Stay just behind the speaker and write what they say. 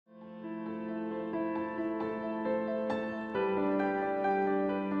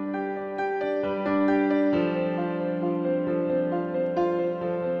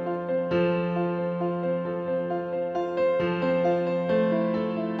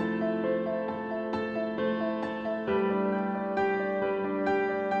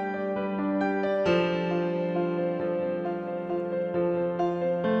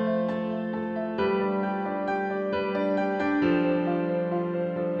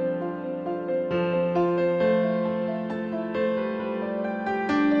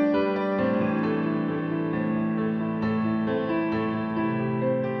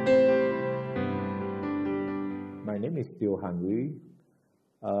is Teo Han Wue.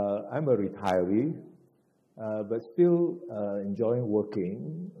 I'm a retiree, but still enjoying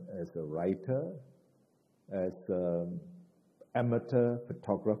working as a writer, as an amateur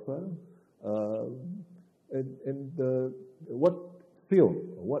photographer, and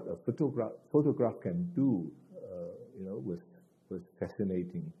what a photograph can do, was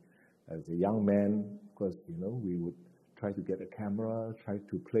fascinating. As a young man, of course, we would try to get a camera, try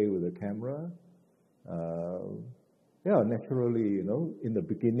to play with a camera. Naturally, in the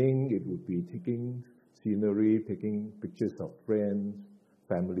beginning, it would be taking scenery, taking pictures of friends,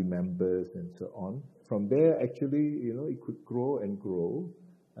 family members, and so on. From there, actually, it could grow and grow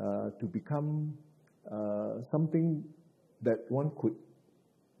to become something that one could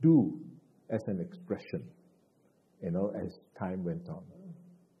do as an expression, as time went on.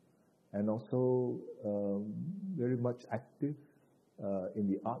 And also very much active in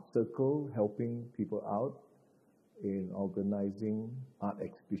the art circle, helping people out in organizing art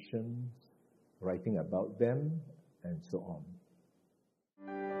exhibitions, writing about them, and so on.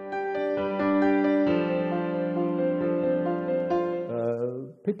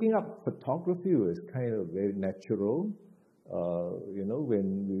 Picking up photography was kind of very natural.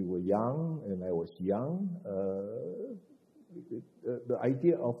 When we were young and I was young, the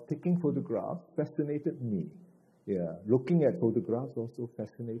idea of taking photographs fascinated me. Yeah, looking at photographs also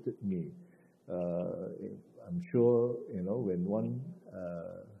fascinated me. I'm sure, when one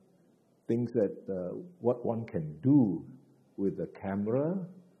thinks that what one can do with a camera,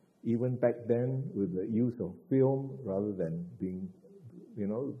 even back then with the use of film rather than being,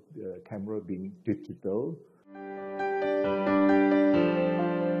 the camera being digital.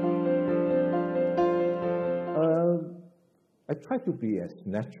 I try to be as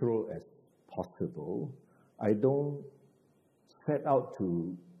natural as possible. I don't set out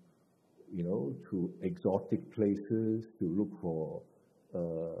to exotic places to look for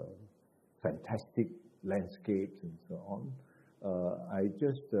fantastic landscapes and so on. I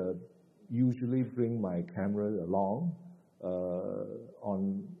just usually bring my camera along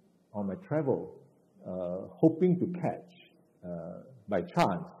on my travel, hoping to catch by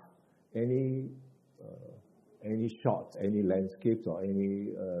chance any shots, any landscapes, or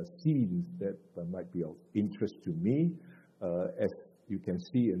any scenes that might be of interest to me. As you can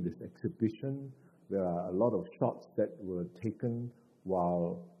see in this exhibition, there are a lot of shots that were taken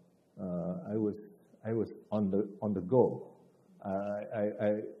while I was on the go.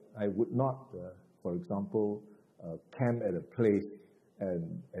 I would not, for example, camp at a place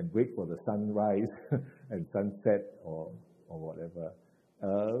and wait for the sunrise and sunset or whatever.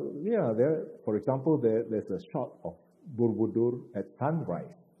 For example, there's a shot of Borobudur at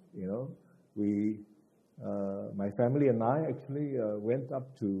sunrise. My family and I actually went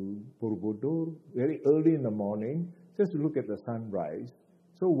up to Borobudur very early in the morning just to look at the sunrise.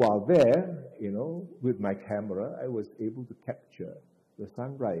 So while there, with my camera, I was able to capture the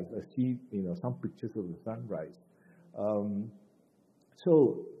sunrise, see, some pictures of the sunrise.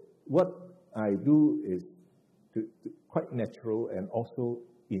 So what I do is quite natural and also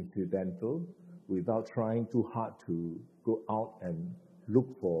incidental, without trying too hard to go out and look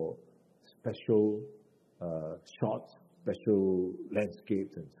for special shots, special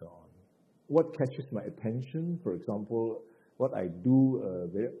landscapes, and so on. What catches my attention, for example, what I do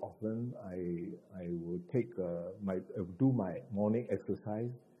very often, I will do my morning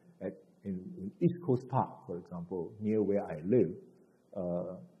exercise in East Coast Park, for example, near where I live.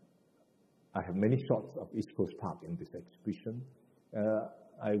 I have many shots of East Coast Park in this exhibition.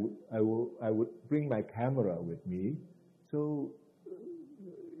 I would bring my camera with me, so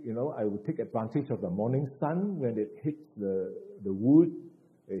I would take advantage of the morning sun when it hits the wood,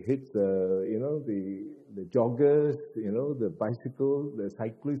 it hits the joggers, the bicycles, the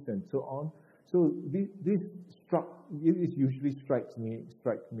cyclists, and so on. So this usually strikes me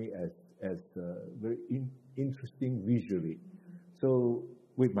as very interesting visually. So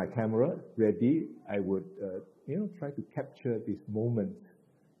with my camera ready, I would try to capture these moments.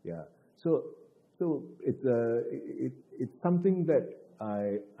 Yeah. So it's something that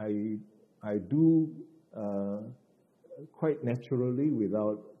I do quite naturally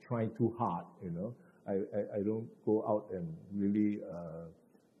without trying too hard. I don't go out and really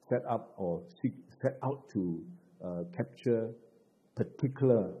set out to capture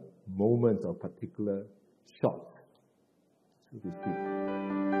particular moments or particular shots, so to speak.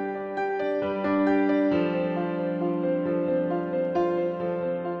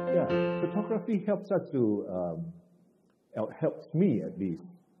 Photography helps me at least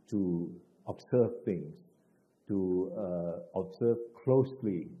to observe things, to observe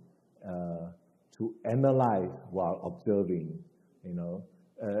closely, to analyze while observing,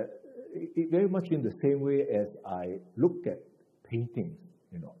 it very much in the same way as I look at paintings,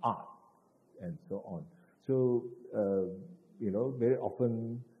 art, and so on. So, very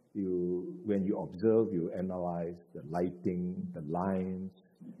often when you observe, you analyze the lighting, the lines,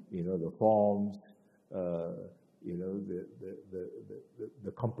 the forms, the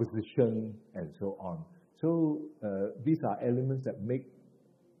composition, and so on. So these are elements that make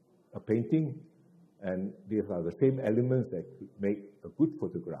a painting, and these are the same elements that could make a good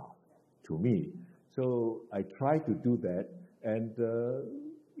photograph to me. So I try to do that, and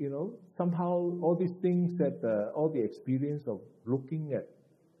somehow all these things all the experience of looking at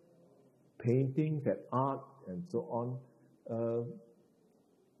paintings, at art, and so on,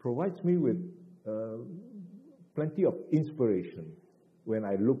 provides me with plenty of inspiration when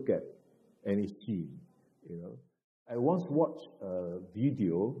I look at any scene. I once watched a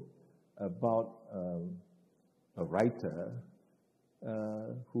video about a writer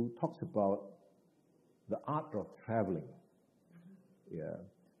who talks about the art of traveling. Yeah,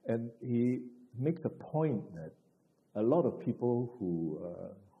 and he makes a point that a lot of people who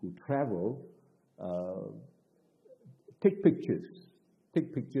travel take pictures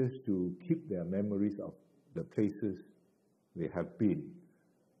to keep their memories of the places they have been.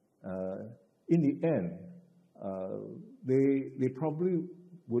 In the end, they probably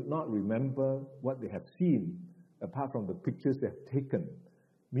would not remember what they have seen apart from the pictures they have taken,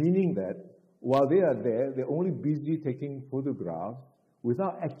 meaning that while they are there, they're only busy taking photographs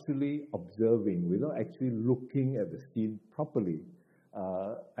without actually observing, without actually looking at the scene properly.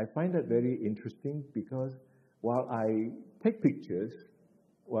 I find that very interesting because while I take pictures,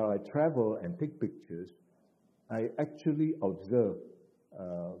 while I travel and take pictures, I actually observe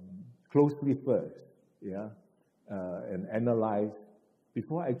closely first, and analyze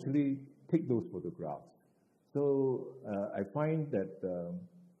before I actually take those photographs. So I find that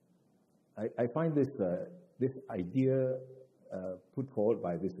I find this idea put forward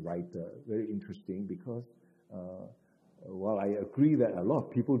by this writer very interesting because while I agree that a lot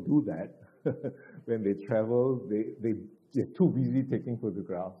of people do that when they travel, they're too busy taking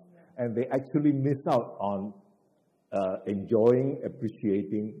photographs, and they actually miss out on enjoying,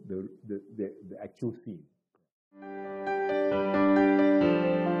 appreciating the actual scene.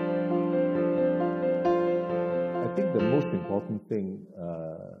 I think the most important thing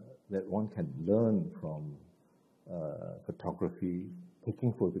that one can learn from photography,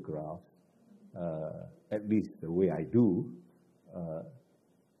 taking photographs, at least the way I do,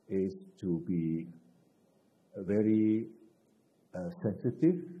 is to be very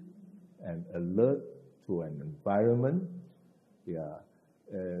sensitive and alert to an environment. The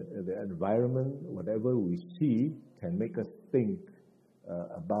environment, whatever we see, can make us think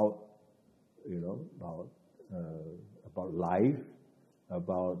about life,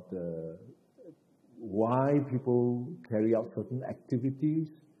 about why people carry out certain activities,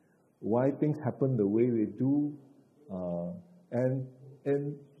 why things happen the way they do, and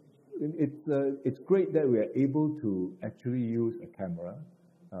it's great that we are able to actually use a camera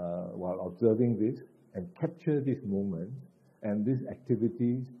while observing this and capture these moments and these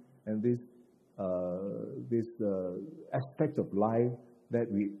activities and these aspects of life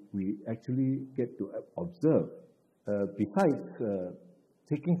that we actually get to observe. Besides,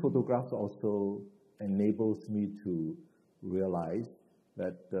 taking photographs also enables me to realize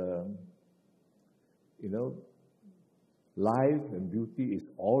that life and beauty is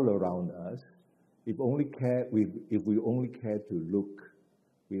all around us. If we only care to look,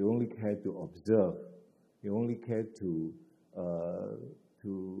 we only care to observe, we only care to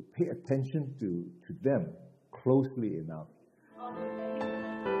pay attention to them closely enough.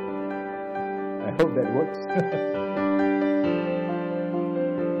 I hope that works.